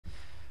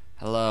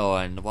Hello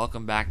and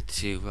welcome back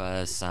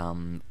to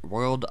some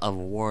World of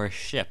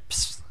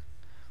Warships.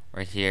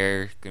 We're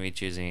here gonna be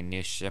choosing a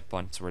new ship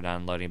once we're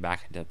done loading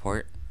back into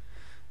port.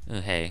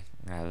 Oh, hey,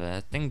 I have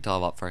a thing to tell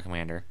about for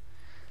Commander.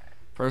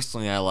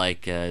 Personally, I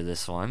like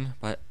this one,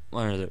 but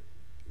one of the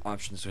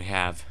options we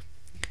have: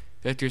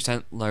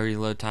 50% low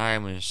reload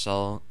time, and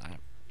so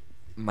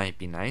might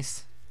be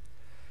nice.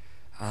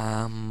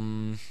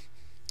 AA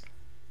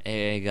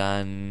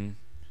gun.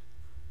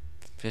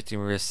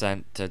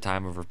 50% to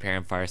time of repair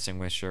and fire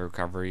extinguisher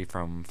recovery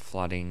from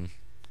flooding,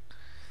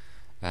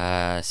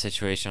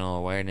 situational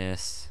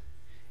awareness,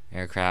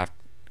 aircraft,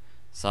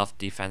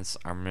 self-defense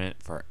armament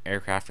for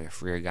aircraft with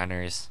rear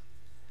gunners.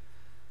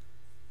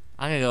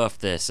 I'm gonna go with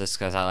this just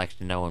because I like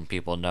to know when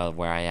people know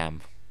where I am.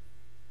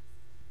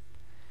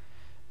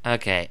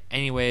 Okay,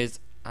 anyways,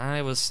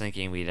 I was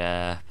thinking we'd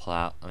pull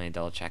out, let me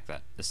double check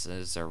that this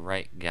is the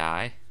right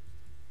guy.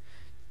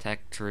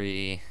 Tech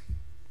tree.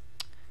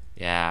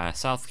 Yeah,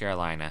 South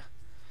Carolina.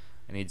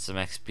 I need some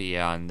XP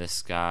on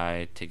this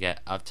guy to get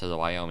up to the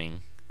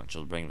Wyoming, which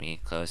will bring me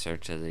closer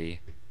to the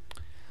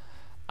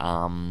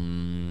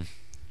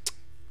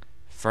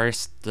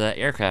first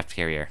aircraft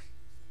carrier.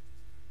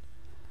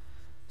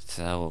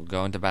 So we'll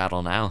go into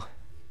battle now.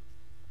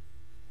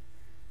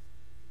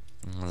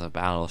 The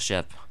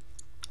battleship.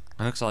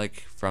 Looks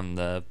like from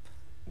the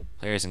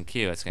players in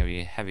queue, it's gonna be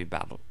a heavy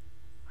battle.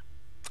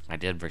 I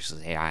did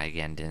versus AI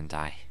again, didn't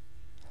I?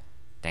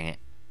 Dang it.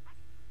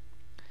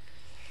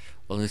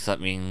 At least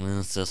that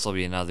means this will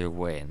be another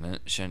win.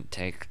 It shouldn't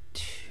take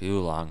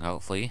too long,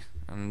 hopefully.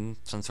 And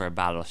since we're a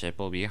battleship,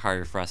 it'll be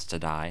harder for us to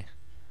die.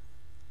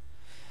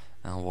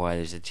 Oh boy,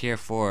 there's a tier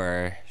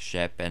 4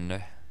 ship,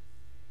 and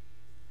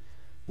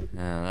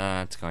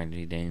that's going to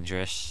be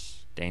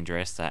dangerous.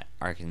 Dangerous, that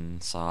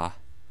Arkansas.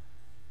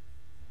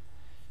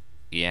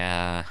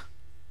 Yeah.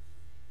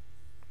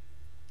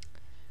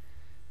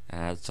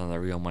 That's one of the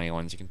real money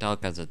ones. You can tell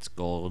because it's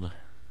gold.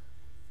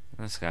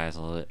 This guy's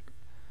a little bit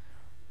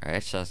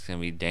rich, so it's going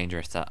to be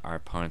dangerous that our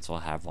opponents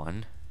will have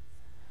one.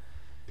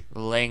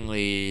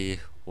 Langley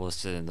will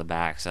sit in the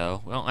back,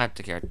 so we don't have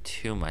to care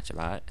too much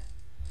about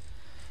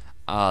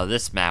it.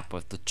 This map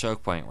with the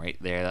choke point right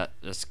there, that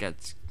just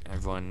gets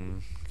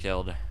everyone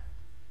killed.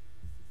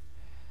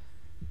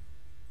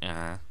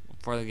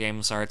 Before the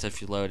game starts,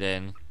 if you load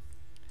in,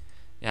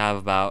 you have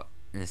about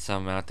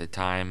some amount of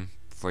time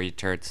before your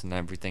turrets and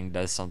everything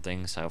does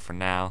something, so for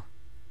now,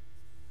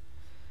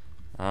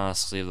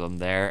 let's leave them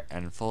there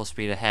and full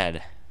speed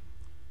ahead.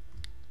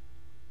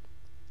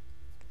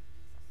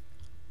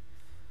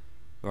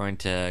 Going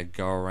to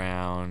go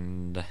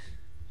around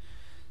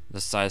the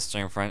side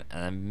string front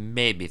and then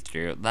maybe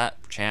through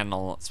that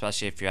channel,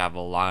 especially if you have a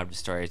lot of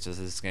destroyers. This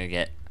is going to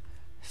get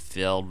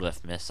filled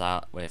with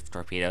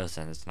torpedoes,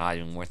 and it's not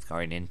even worth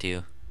going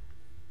into.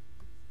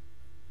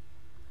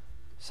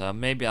 So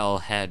maybe I'll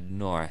head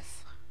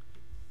north.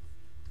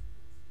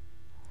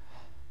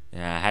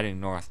 Yeah, heading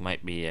north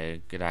might be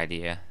a good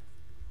idea.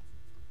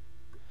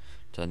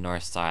 To the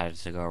north side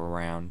to go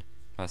around.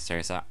 Plus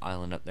there's that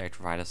island up there to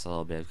provide us a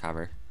little bit of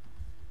cover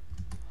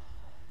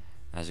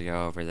as we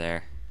go over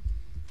there.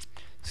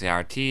 So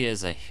our T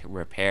is a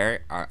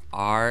repair, our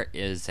R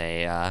is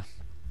a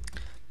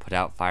put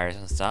out fires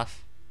and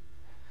stuff.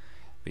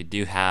 We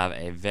do have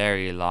a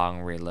very long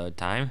reload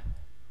time,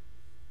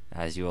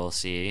 as you will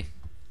see.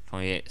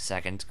 28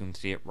 seconds. You can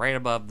see it right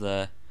above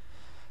the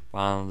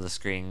bottom of the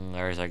screen.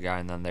 There's our guy,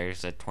 and then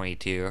there's a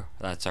 22.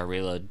 That's our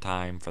reload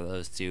time for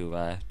those two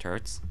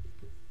turrets.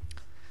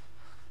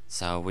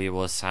 So we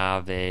will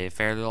have a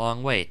fairly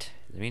long wait.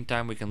 In the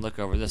meantime, we can look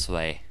over this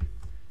way.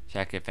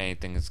 Check if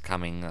anything is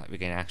coming that we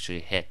can actually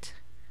hit.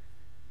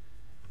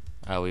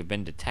 We've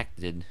been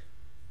detected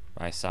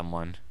by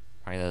someone.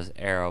 By those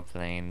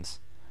aeroplanes.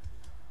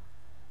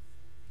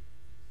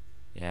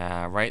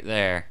 Yeah, right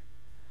there.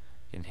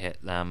 You can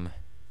hit them.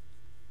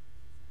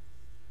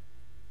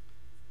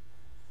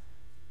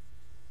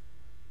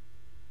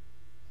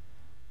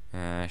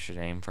 I should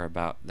aim for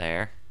about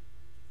there.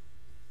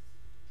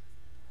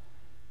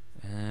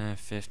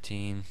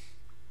 15.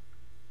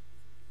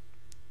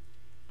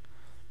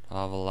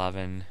 12,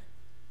 11.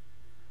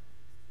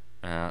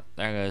 There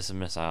goes the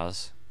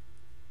missiles.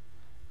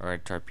 Or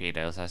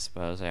torpedoes, I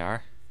suppose they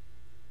are.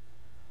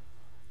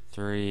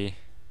 3.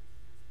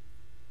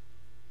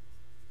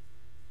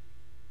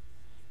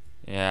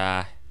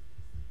 Yeah.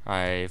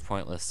 Probably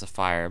pointless to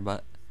fire,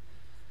 but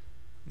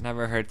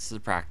never hurts to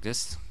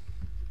practice.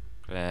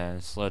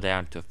 Slow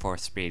down to 4th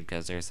speed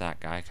because there's that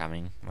guy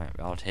coming. Might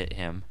be able to hit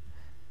him.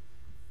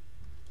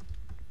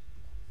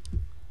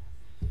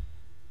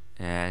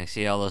 And you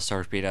see all those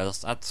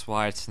torpedoes? That's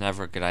why it's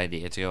never a good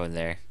idea to go in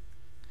there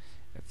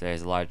if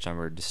there's a large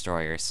number of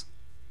destroyers.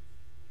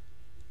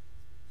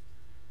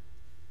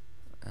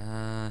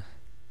 Try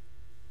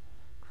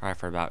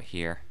for about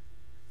here.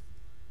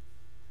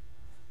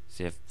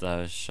 See if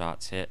those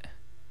shots hit.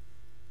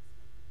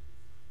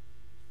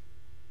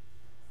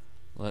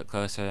 A little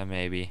closer than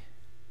maybe.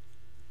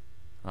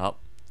 Oh,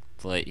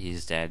 it's late,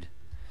 he's dead.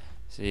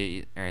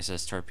 See, there's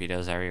just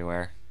torpedoes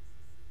everywhere.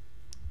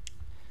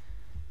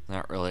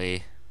 Not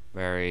really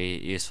very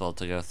useful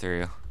to go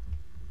through.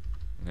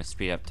 I'm gonna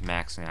speed up to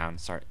max now and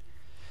start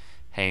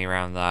hanging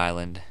around the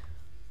island.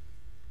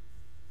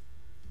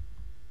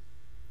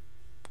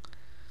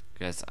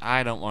 Because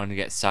I don't want to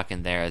get stuck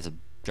in there as a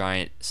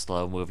giant,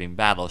 slow-moving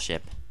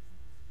battleship.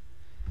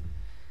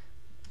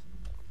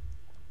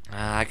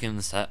 I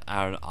can set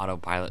out an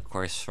autopilot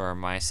course for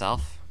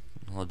myself.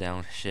 Hold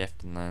down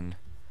shift and then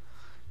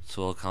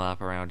so we'll come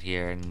up around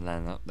here and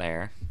then up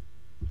there.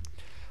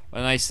 One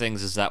of the nice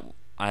things is that,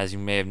 as you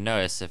may have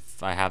noticed,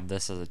 if I have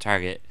this as a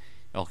target,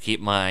 it'll keep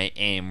my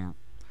aim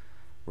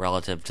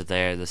relative to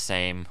there the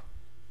same.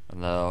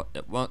 Although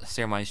it won't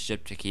steer my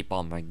ship to keep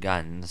all my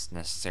guns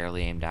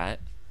necessarily aimed at it.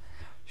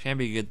 Can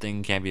be a good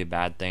thing, can be a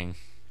bad thing.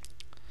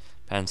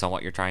 Depends on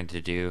what you're trying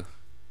to do.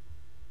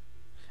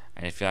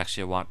 And if you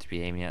actually want to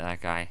be aiming at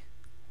that guy.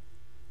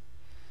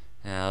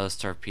 Now those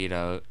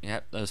torpedo,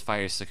 yep, those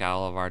fires took out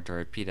all of our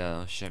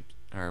torpedo ships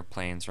or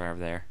planes right over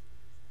there.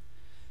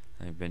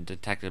 They've been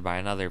detected by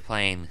another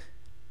plane.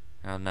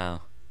 Oh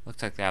no,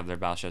 looks like they have their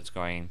battleships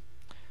going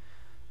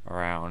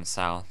around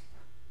south.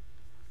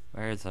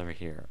 Where is over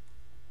here?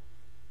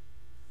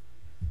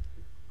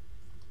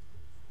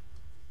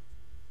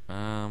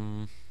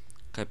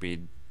 Could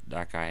be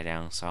that guy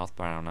down south,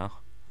 but I don't know.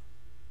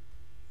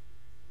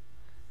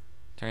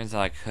 Turns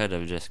out I could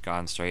have just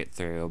gone straight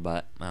through,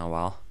 but oh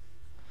well.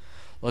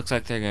 Looks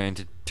like they're going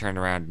to turn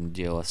around and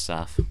deal with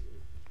stuff.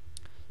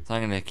 So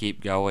I'm going to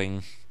keep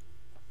going.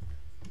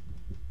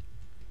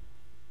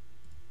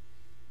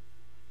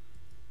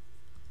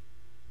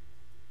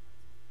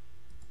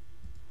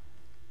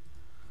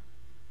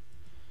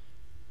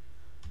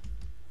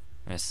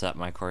 I'm going to set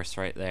my course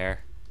right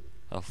there.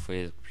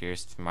 Hopefully it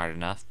appears smart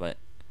enough, but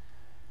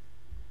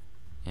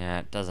yeah,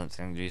 it doesn't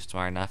seem to be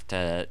smart enough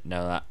to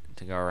know that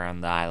to go around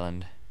the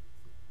island.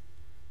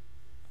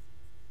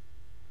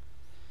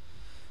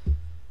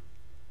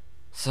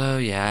 So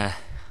yeah,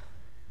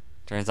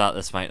 turns out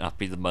this might not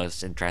be the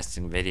most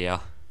interesting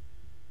video.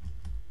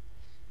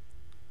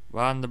 But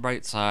on the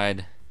bright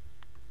side,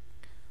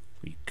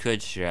 we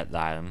could shoot at the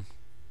island.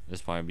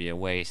 This might be a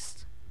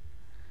waste.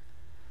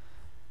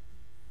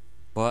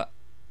 But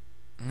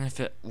if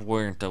it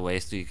weren't a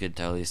waste, we could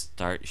totally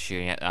start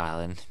shooting at the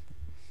island.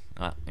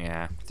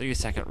 Yeah,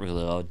 3-second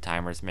reload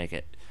timers make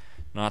it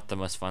not the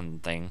most fun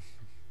thing.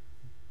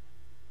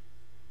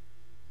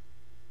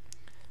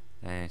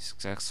 A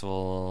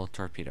successful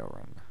torpedo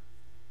run.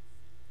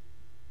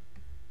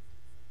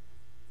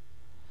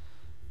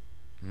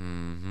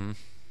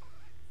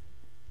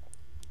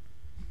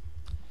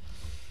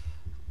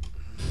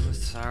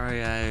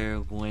 Sorry I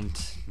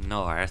went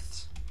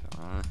north.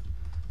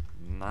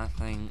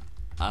 Nothing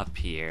up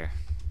here.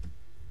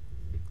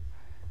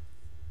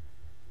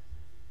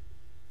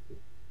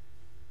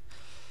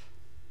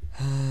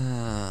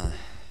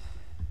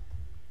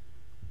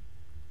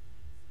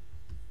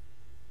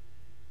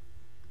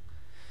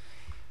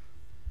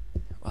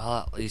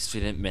 Well, at least we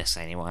didn't miss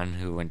anyone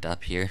who went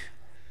up here.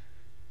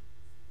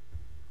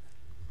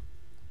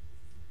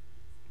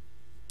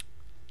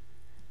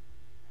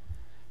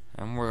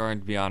 And we're going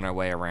to be on our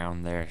way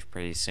around there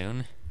pretty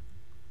soon.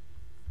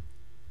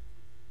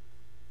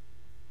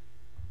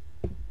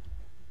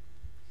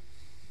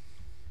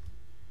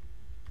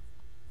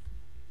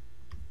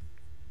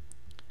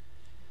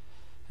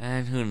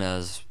 And who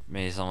knows,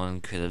 maybe someone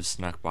could have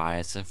snuck by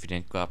us if we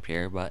didn't go up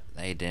here, but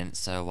they didn't,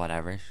 so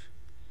whatever.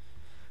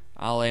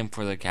 I'll aim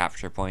for the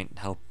capture point,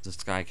 help this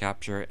guy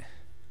capture it.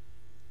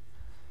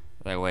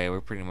 That way we're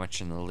pretty much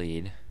in the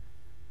lead.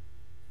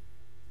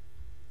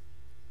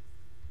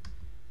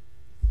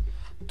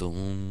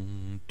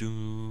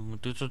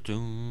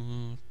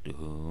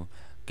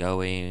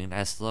 Going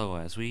as slow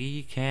as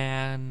we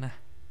can,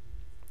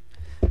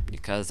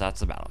 because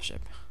that's a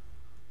battleship.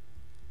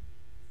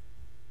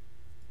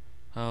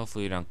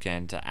 Hopefully we don't get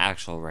into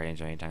actual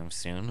range anytime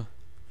soon,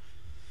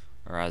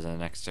 or as in the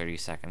next 30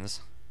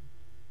 seconds.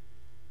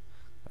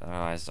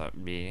 Otherwise that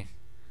would be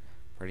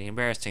pretty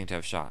embarrassing to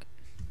have shot.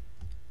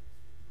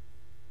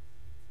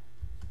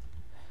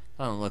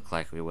 Doesn't look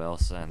like we will,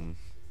 so then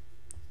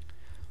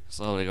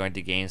slowly going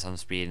to gain some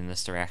speed in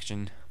this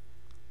direction.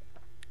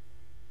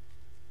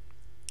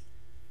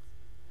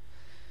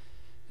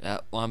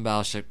 One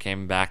battleship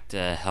came back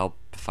to help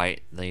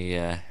fight the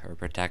or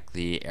protect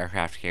the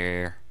aircraft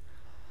carrier.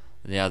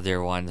 The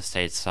other one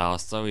stayed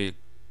south, so we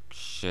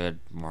should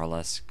more or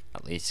less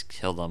at least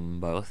kill them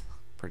both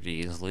pretty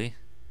easily.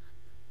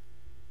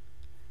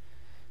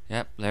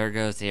 Yep, there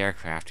goes the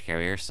aircraft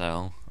carrier,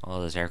 so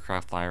all those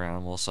aircraft fly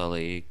around will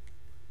slowly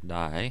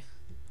die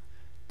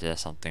to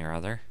something or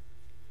other.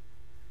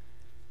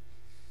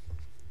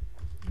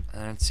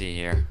 Let's see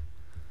here.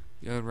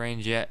 Good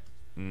range yet?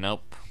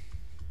 Nope.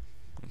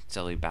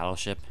 Silly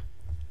battleship.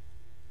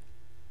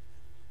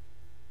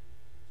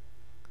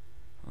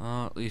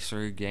 Well, at least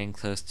we're getting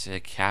close to a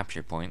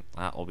capture point.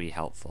 That will be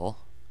helpful.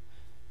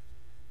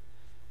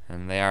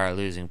 And they are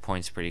losing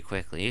points pretty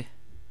quickly.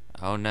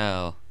 Oh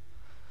no.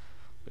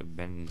 We've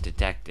been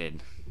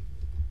detected.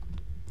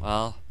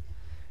 Well,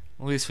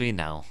 at least we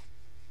know.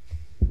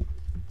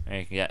 where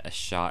you can get a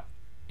shot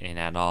in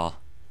at all.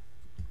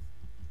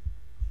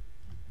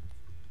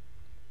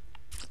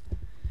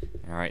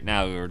 And right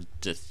now we're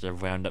just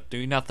wound up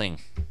doing nothing.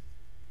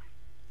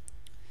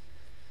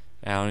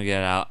 I want to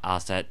get out. I'll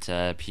set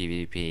to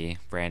PvP,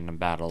 random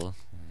battle.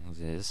 As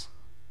is.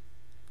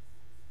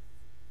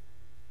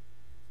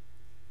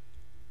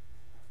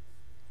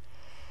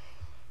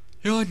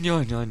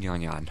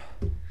 Yawn.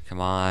 Come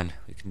on,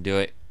 we can do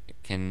it. We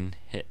can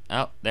hit.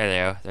 Oh, there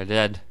they are. They're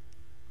dead.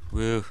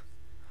 Woo.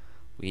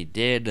 We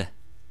did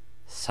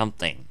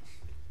something.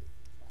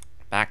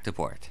 Back to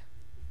port.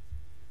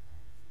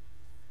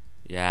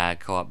 Yeah,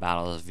 co-op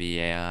battles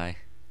VAI.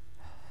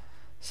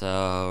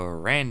 So,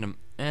 random.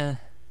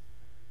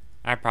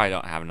 I probably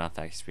don't have enough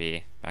XP.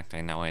 In fact,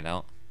 I know I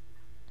don't.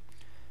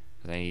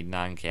 Because I need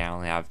 9k, I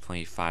only have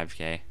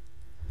 25k.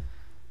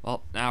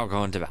 Well, now we're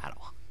going to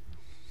battle.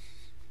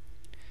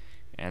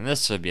 And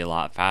this should be a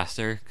lot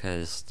faster,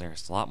 because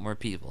there's a lot more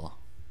people.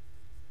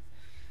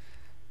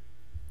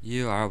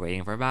 You are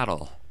waiting for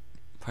battle.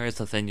 Players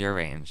within your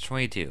range,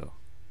 22.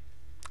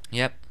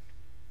 Yep.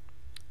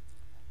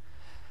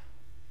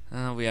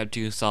 We have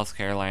 2 South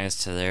Carolinas,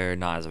 so they're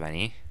not as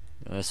many.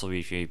 This will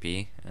be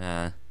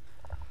PvP.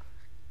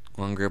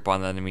 One group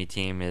on the enemy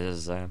team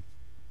is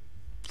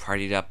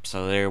partied up,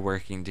 so they're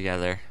working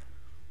together.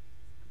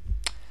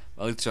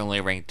 Well, it's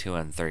only ranked 2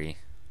 and 3,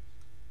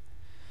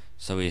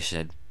 so we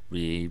should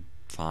be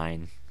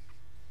fine.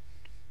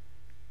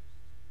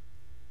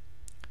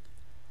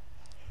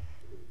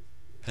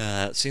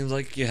 It seems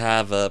like you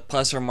have a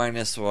plus or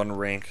minus 1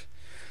 rank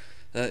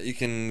that you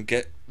can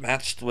get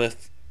matched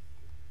with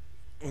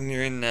when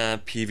you're in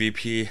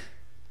PvP.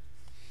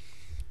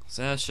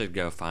 So that should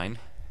go fine.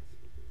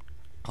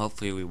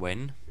 Hopefully we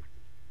win.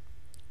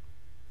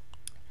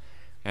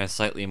 Got a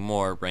slightly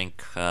more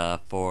rank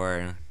 4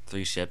 and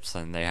 3 ships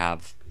than they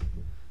have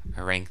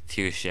a rank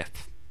 2 ship.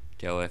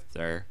 Deal with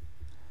their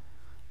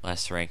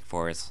less rank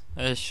 4s.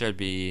 This should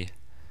be,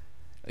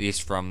 at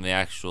least from the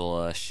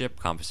actual ship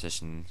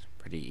composition,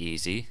 pretty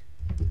easy.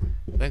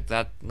 I think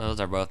that those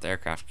are both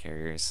aircraft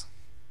carriers.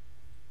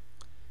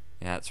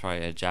 Yeah, that's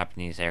probably a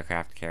Japanese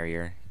aircraft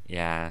carrier.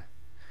 Yeah.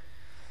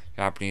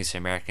 Japanese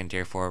American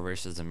Tier 4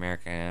 versus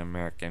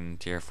American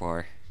Tier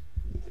 4.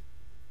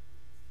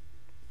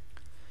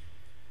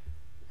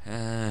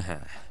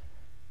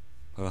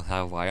 Both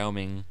have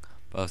Wyoming,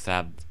 both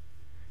have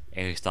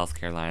a South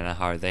Carolina,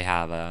 or they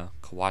have a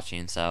Kawachi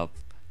and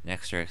South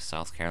next to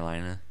South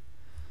Carolina.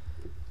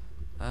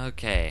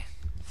 Okay,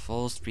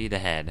 full speed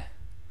ahead.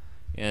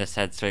 I'm gonna just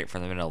head straight for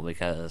the middle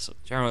because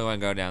generally when I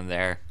go down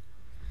there,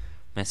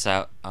 miss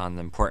out on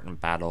the important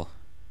battle.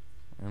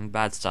 And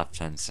bad stuff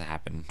tends to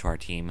happen to our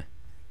team.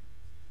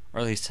 Or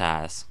at least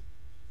has.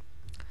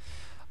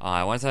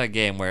 I went to a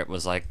game where it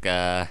was like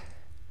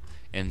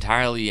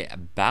entirely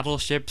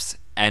battleships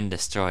and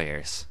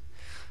destroyers.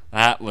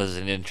 That was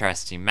an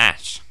interesting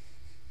match.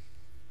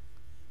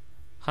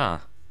 Huh.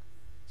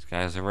 This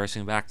guy's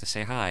reversing back to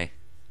say hi.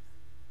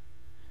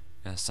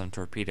 Got some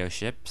torpedo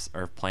ships,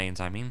 or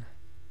planes I mean.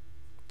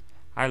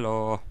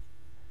 Hello.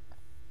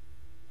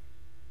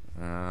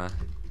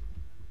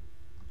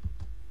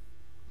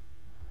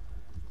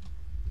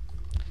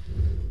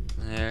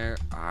 There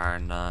are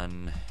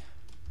none.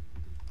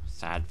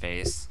 Sad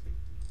face.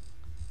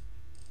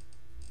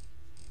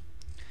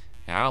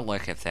 Yeah, I'll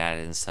look at that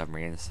in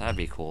submarines. That'd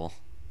be cool.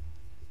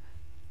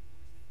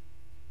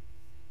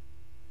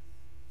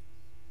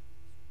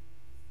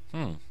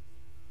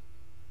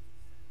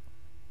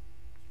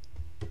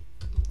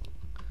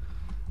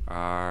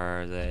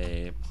 Are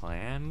they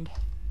planned?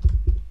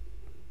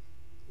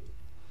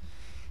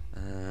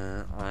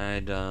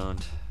 I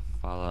don't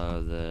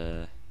follow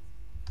the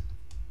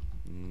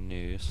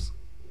news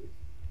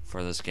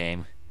for this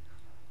game.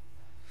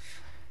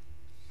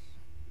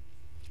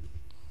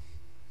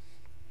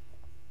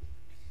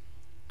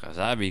 Cause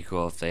that'd be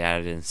cool if they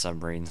added in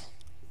submarines.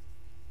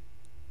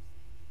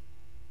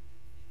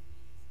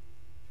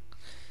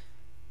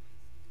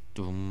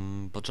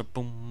 Boom,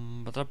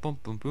 boom,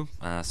 boom, boom.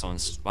 Someone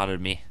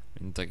spotted me.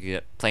 To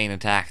get plane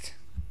attacked.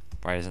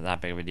 Probably isn't that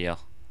big of a deal.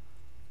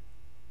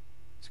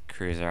 There's a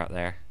cruiser out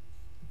there.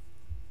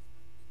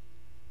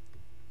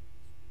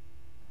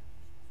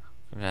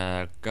 I'm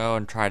gonna go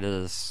and try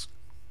to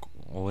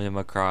swim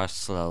across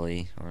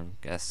slowly, or I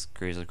guess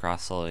cruise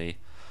across slowly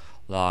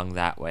along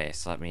that way.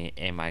 So let me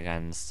aim my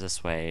guns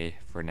this way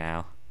for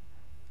now.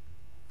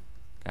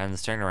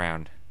 Guns, turn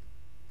around.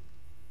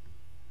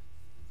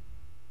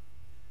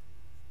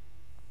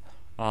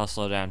 I'll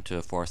slow down to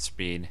a 4th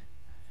speed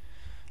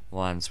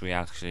once we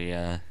actually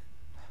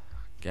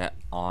get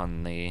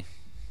on the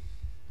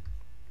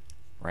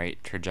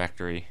right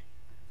trajectory.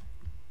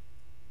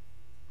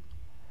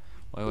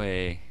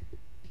 Way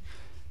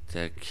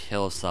to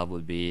kill a sub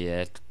would be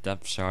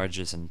depth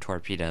charges and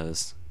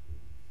torpedoes.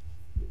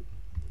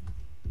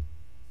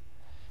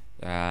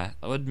 That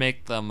would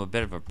make them a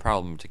bit of a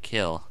problem to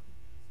kill.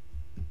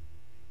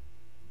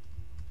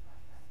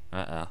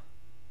 Uh-oh.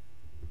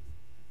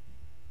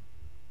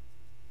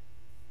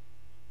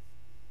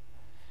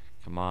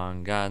 Come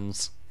on,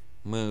 guns.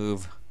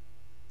 Move.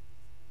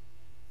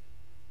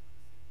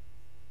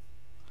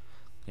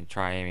 And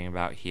try aiming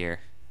about here.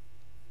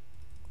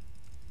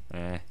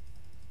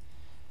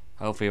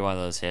 Hopefully one of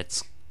those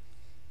hits.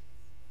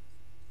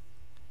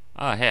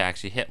 Oh, hey, I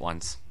actually hit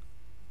once.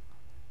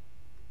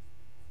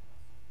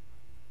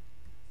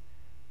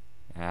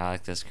 I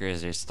like this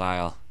cruiser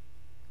style.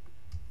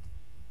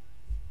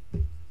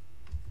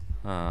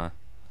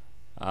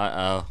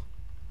 Uh-oh.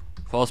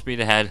 Full speed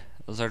ahead.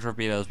 Those are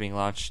torpedoes being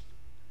launched.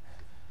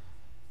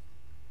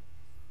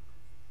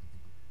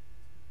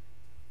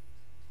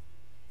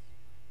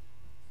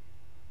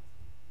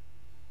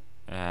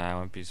 I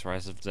wouldn't be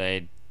surprised if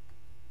they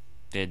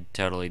did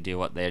totally do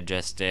what they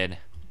just did.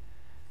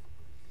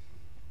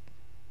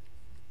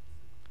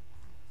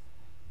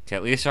 Okay,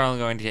 at least they're only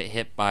going to get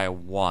hit by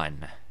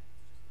one.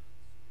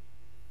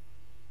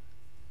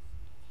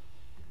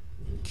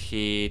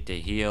 T to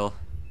heal.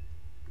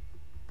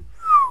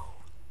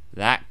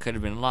 That could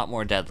have been a lot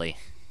more deadly.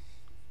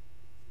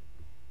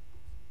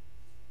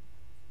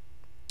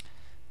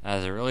 That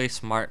was a really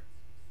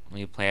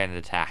smartly planned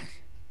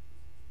attack.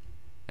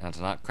 Now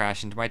to not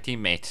crash into my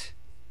teammate.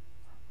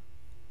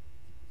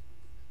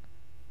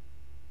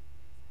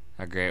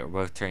 How great, we're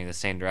both turning the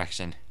same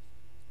direction.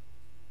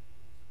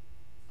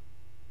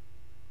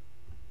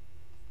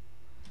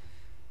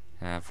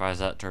 If I was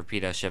that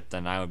torpedo ship,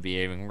 then I would be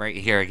aiming right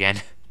here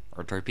again.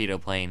 Or torpedo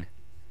plane.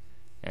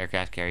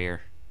 Aircraft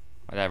carrier.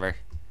 Whatever.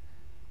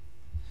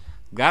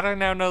 Glad I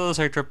now know those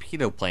are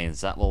torpedo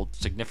planes. That will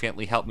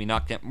significantly help me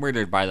not get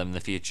murdered by them in the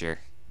future.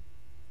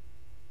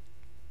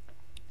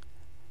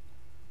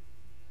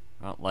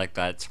 I don't like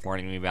that it's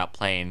warning me about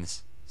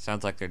planes.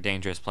 Sounds like they're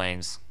dangerous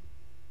planes.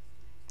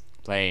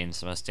 Planes,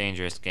 the most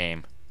dangerous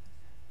game.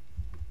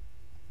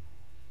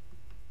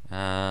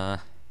 Kind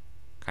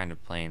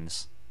of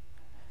planes.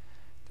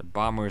 The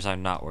bombers,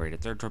 I'm not worried. If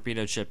they're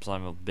torpedo ships,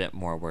 I'm a bit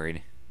more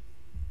worried.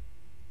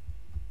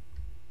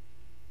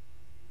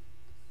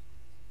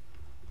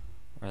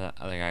 Where'd that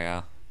other guy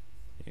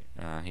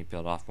go? He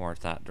peeled off more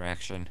to that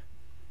direction.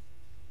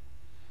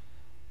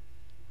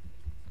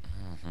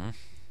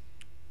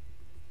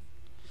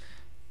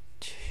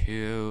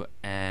 Two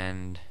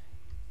and...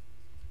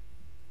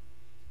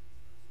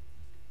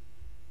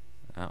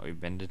 Oh, we've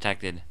been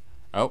detected.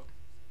 Oh!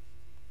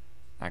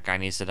 That guy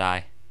needs to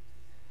die.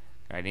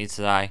 Guy needs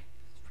to die.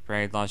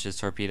 Preparing to launch his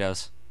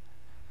torpedoes.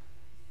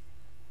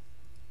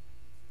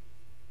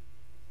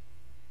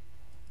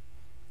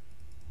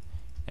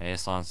 I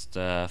just launched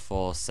a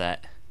full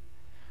set.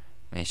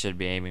 They should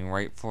be aiming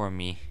right for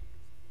me.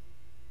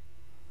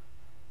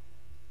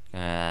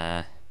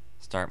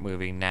 Start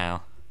moving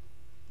now.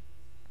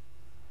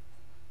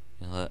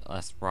 A little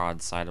less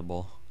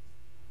broadsideable.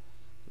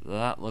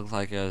 That looked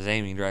like it was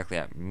aiming directly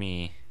at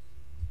me.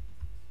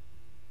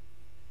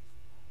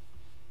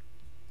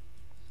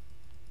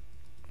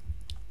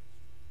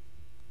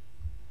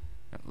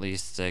 At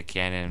least the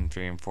cannon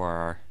 3 and 4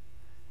 are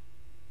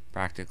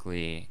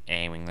practically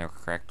aiming the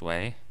correct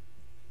way.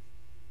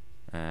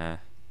 Okay,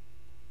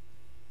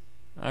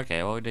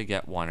 well, we did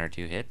get 1 or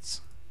 2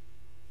 hits.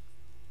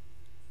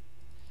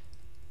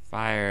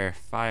 Fire,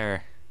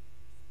 fire.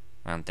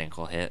 I don't think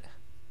we'll hit.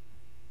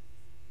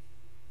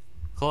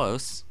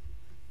 Close.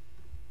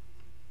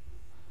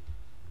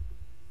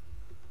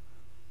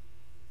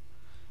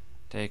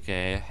 Take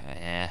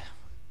a,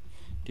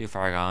 too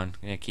far gone.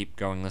 Gonna keep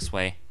going this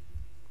way.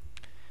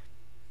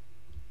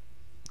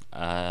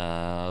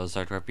 Those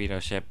are torpedo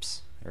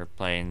ships, or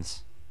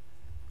planes.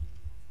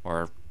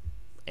 Or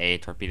a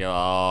torpedo.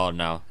 Oh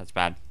no, that's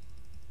bad.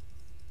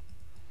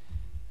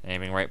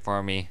 Aiming right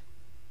for me.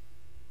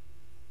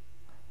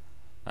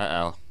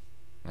 Uh-oh.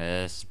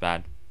 This is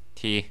bad.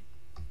 T,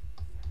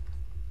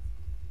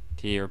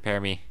 repair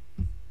me.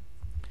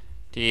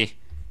 T,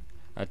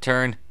 a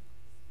turn.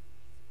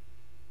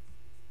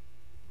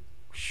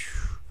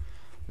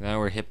 Now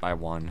we're hit by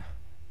 1.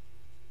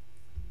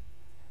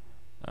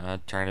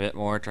 Turn a bit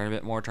more, turn a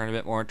bit more, turn a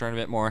bit more, turn a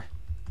bit more.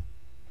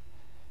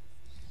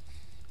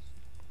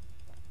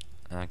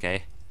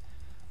 Okay.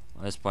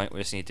 At this point, we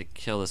just need to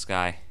kill this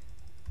guy.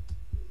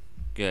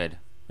 Good.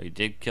 We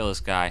did kill this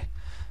guy.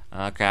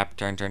 Crap.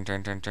 Turn, turn,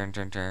 turn, turn, turn,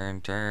 turn,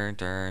 turn, turn,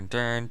 turn,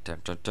 turn,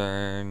 turn, turn,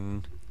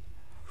 turn.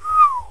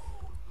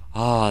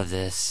 Oh,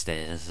 this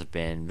has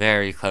been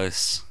very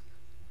close.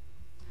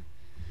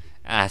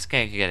 It's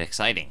gonna get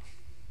exciting.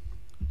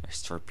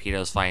 There's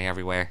torpedoes flying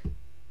everywhere.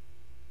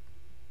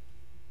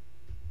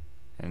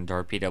 And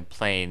torpedo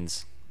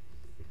planes.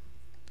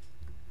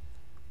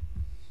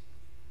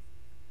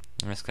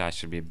 This guy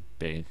should be a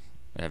bit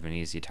of an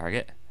easy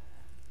target.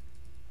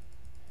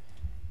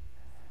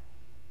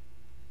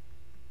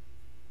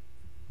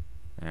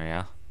 There we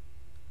go.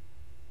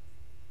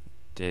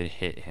 Did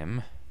hit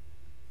him.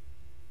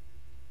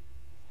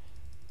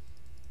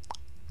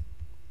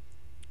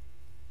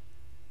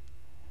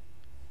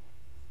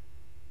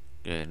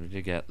 Good, we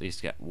did at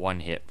least get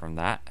 1 hit from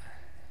that.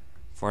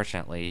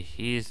 Fortunately,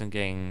 he's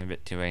getting a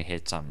bit too many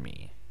hits on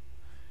me.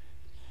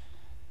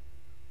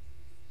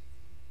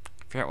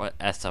 I forget what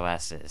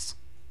SOS is.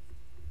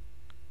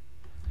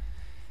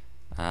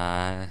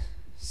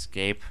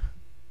 Escape.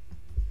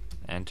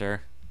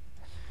 Enter.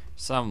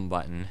 some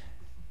button.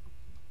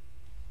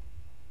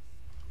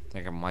 I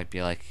think it might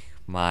be like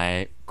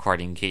my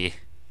recording key.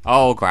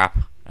 Oh crap!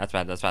 That's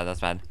bad. That's bad. That's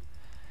bad.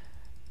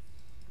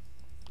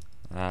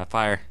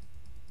 Fire.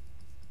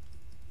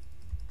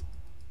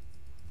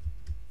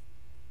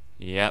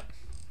 Yep.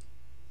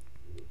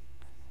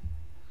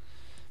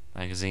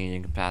 Magazine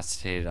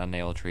incapacitated,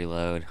 unable to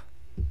reload.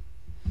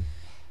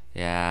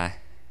 Yeah.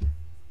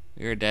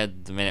 We were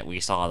dead the minute we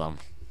saw them.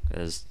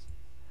 Because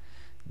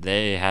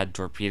they had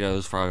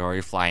torpedoes probably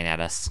already flying at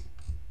us.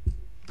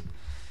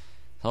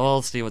 So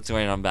we'll see what's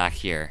going on back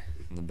here.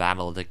 The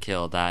battle to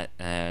kill that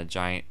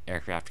giant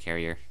aircraft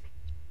carrier.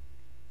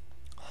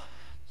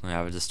 So we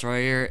have a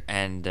destroyer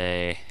and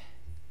a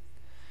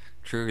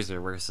cruiser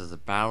versus a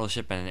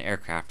battleship and an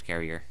aircraft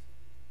carrier.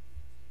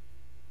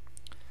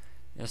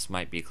 This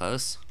might be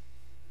close.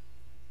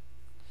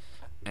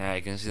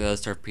 You can see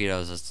those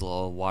torpedoes as the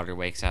little water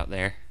wakes out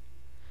there.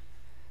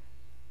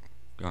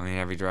 Going in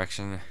every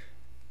direction.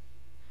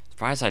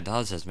 Surprised I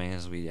dodged as many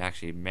as we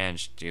actually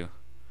managed to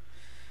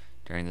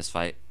during this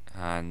fight.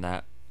 And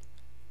that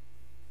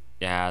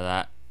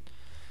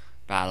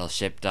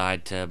battleship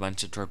died to a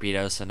bunch of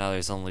torpedoes, so now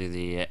there's only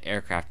the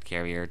aircraft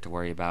carrier to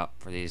worry about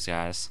for these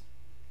guys.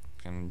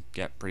 Can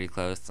get pretty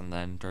close and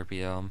then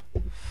torpedo them.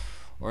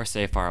 Or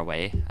stay far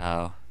away.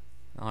 Oh,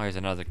 there's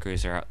another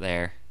cruiser out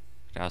there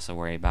to also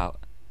worry about.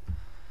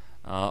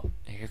 Oh,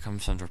 here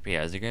comes some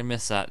torpedoes. You're gonna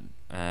miss that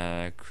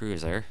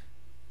cruiser.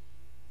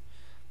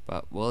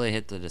 But will they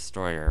hit the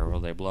destroyer, or will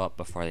they blow up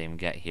before they even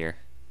get here?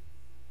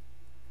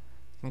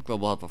 I think they'll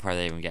blow up before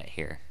they even get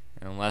here.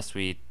 Unless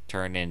we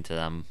turn into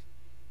them.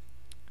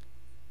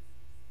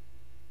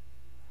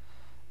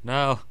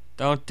 No,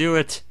 don't do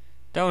it!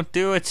 Don't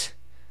do it!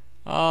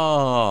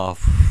 Oh,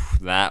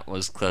 that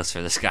was close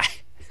for this guy.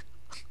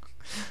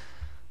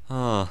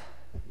 Oh.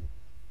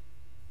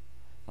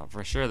 Thought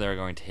for sure they were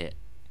going to hit.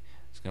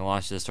 It's going to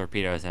launch those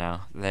torpedoes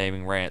now. They're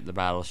aiming right at the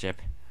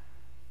battleship.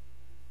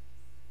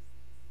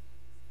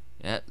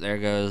 Yep, there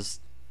goes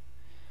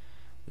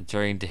the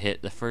turning to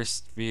hit the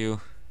first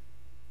few.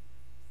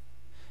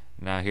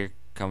 Now here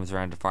comes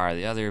around to fire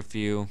the other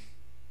few.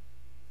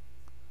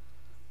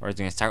 Or it's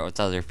going to start with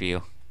the other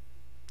few.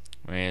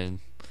 I mean,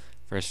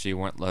 first few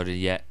weren't loaded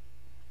yet.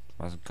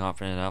 Wasn't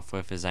confident enough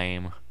with his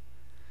aim.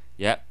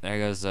 Yep, there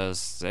goes those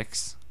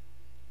 6.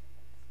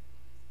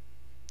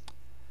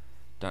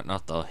 Don't know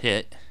if they'll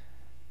hit.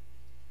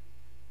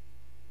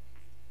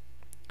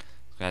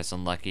 This guy's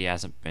unlucky, he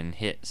hasn't been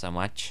hit so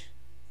much.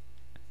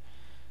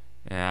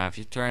 Yeah, if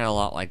you turn a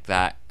lot like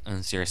that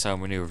and you're so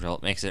maneuverable,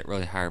 it makes it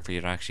really hard for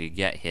you to actually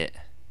get hit.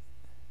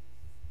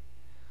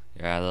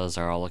 Yeah, those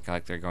are all looking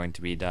like they're going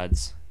to be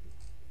duds.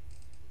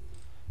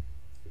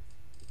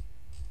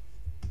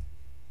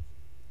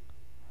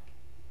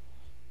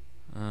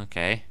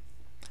 Okay.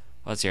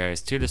 Let's see,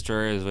 there's 2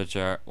 destroyers, which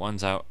are,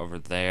 one's out over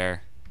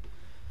there.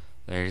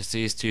 There's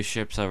these 2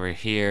 ships over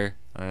here,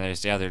 and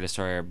there's the other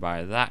destroyer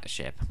by that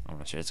ship. I'm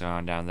not sure what's going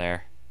on down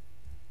there.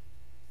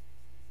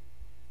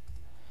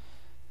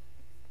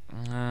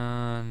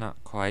 Not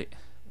quite.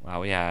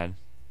 Wow, we had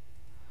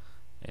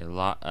a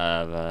lot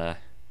of,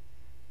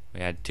 we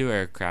had 2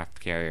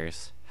 aircraft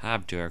carriers.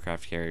 Have 2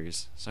 aircraft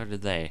carriers. So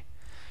did they.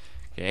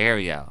 Okay, here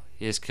we go.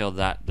 He just killed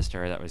that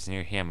destroyer that was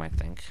near him, I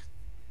think.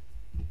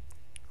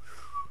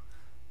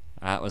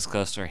 That was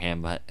close for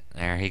him, but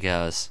there he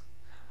goes.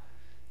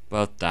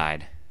 Both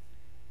died.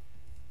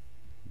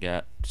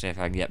 See if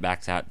I can get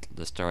back to that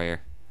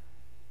destroyer.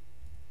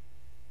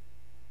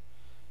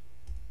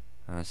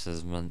 This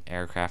is one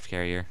aircraft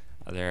carrier.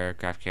 Other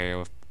aircraft carrier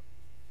with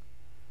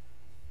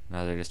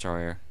another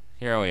destroyer.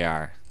 Here we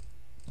are.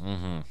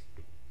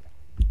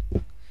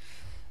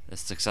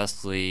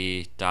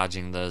 Successfully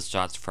dodging those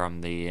shots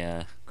from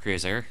the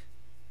cruiser.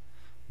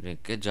 Did a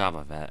good job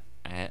of it.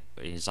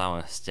 He's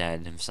almost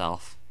dead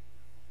himself.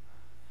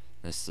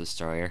 This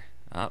destroyer.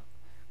 Up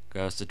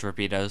goes the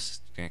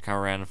torpedoes. Gonna come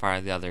around and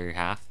fire the other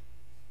half.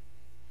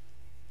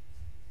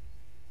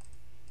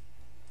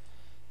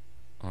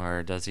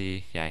 Or does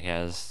he? Yeah, he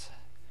has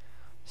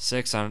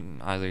 6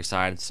 on either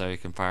side, so he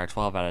can fire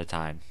 12 at a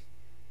time.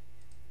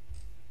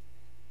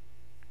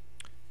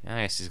 Yeah,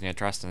 I guess he's gonna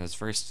trust in his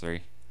first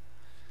 3.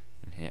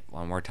 And hit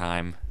one more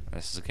time.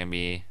 This is gonna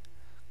be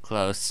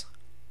close.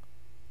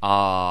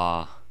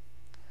 Ah,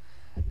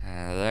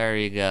 there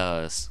he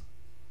goes.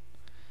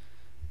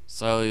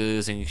 Slowly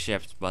losing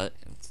ships, but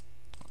it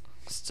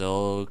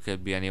still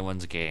could be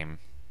anyone's game.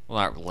 Well,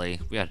 not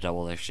really. We got to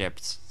double their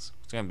ships.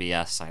 It's gonna be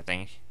us, I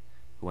think.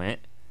 Who win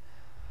it?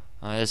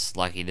 This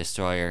lucky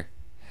destroyer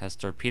has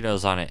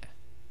torpedoes on it.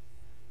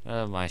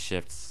 None of my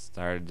ships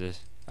started to.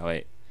 Oh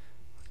wait,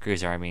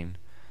 cruiser. I mean,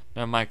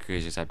 none of my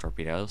cruisers have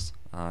torpedoes.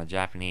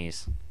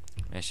 Japanese.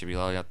 They should be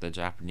loading up the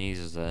Japanese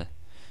as the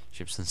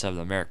ships instead of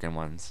the American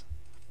ones.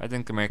 I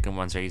think the American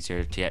ones are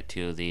easier to get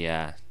to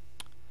the.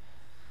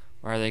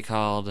 What are they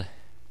called?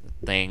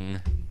 The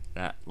thing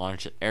that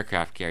launched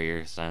aircraft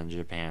carriers on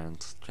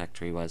Japan's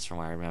factory was, from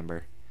what I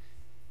remember.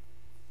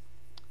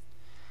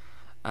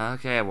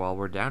 Okay, well,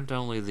 we're down to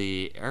only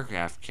the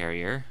aircraft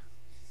carrier,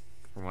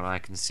 from what I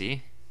can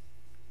see.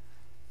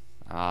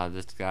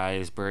 This guy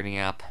is burning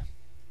up.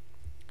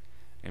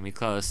 Enemy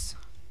close.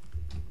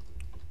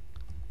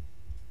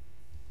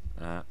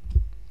 It's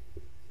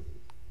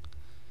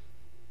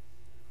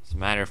a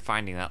matter of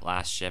finding that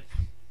last ship.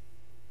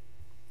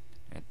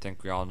 I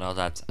think we all know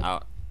that's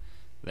out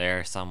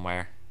there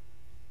somewhere.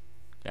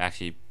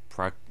 Actually,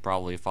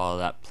 probably follow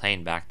that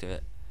plane back to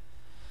it.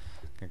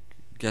 I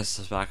guess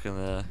it's back in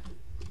the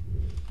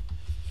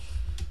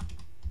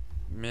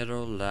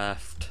middle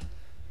left.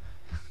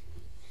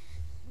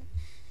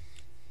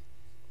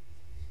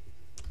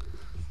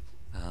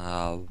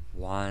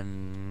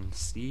 One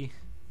C.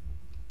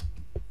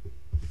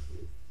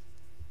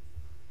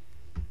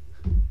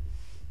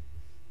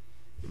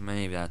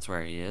 Maybe that's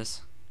where he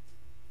is.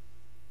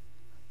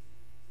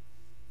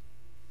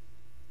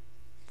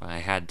 If I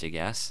had to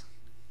guess.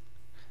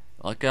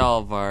 Look at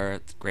all of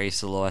our gray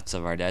silhouettes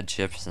of our dead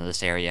ships in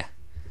this area.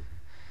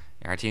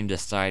 Our team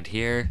just died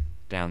here,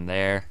 down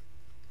there,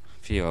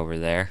 a few over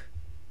there.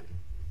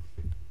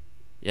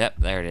 Yep,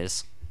 there it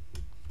is.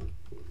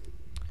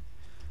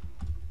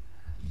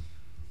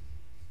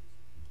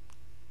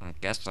 I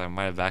guess I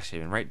might have actually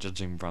been right,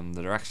 judging from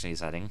the direction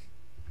he's heading.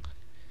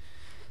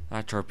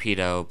 That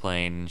torpedo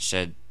plane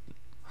should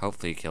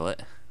hopefully kill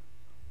it.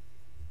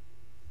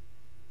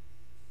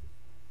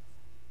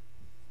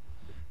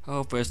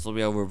 Hope this will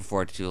be over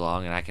before too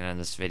long and I can end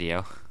this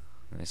video.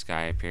 This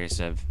guy appears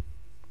to have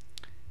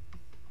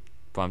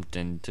bumped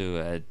into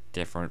a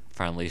different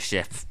friendly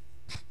ship.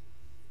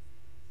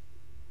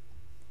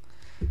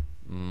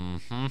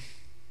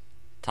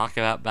 Talk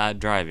about bad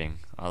driving.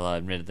 Although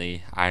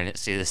admittedly I didn't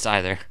see this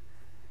either.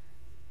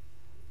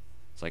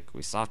 It's like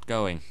we stopped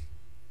going.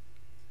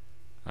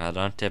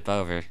 Don't tip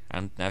over. I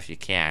don't know if you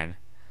can.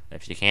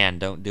 If you can,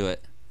 don't do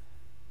it.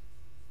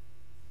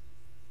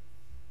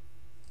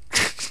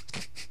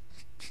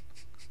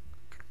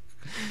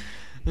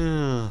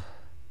 And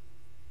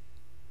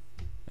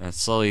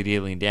slowly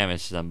dealing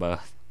damage to them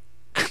both.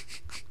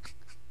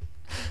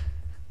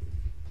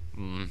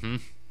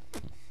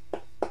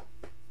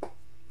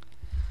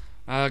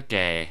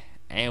 Okay.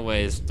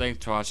 Anyways,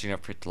 thanks for watching.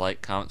 Don't forget to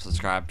like, comment,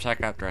 subscribe,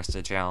 check out the rest of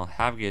the channel.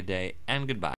 Have a good day, and goodbye.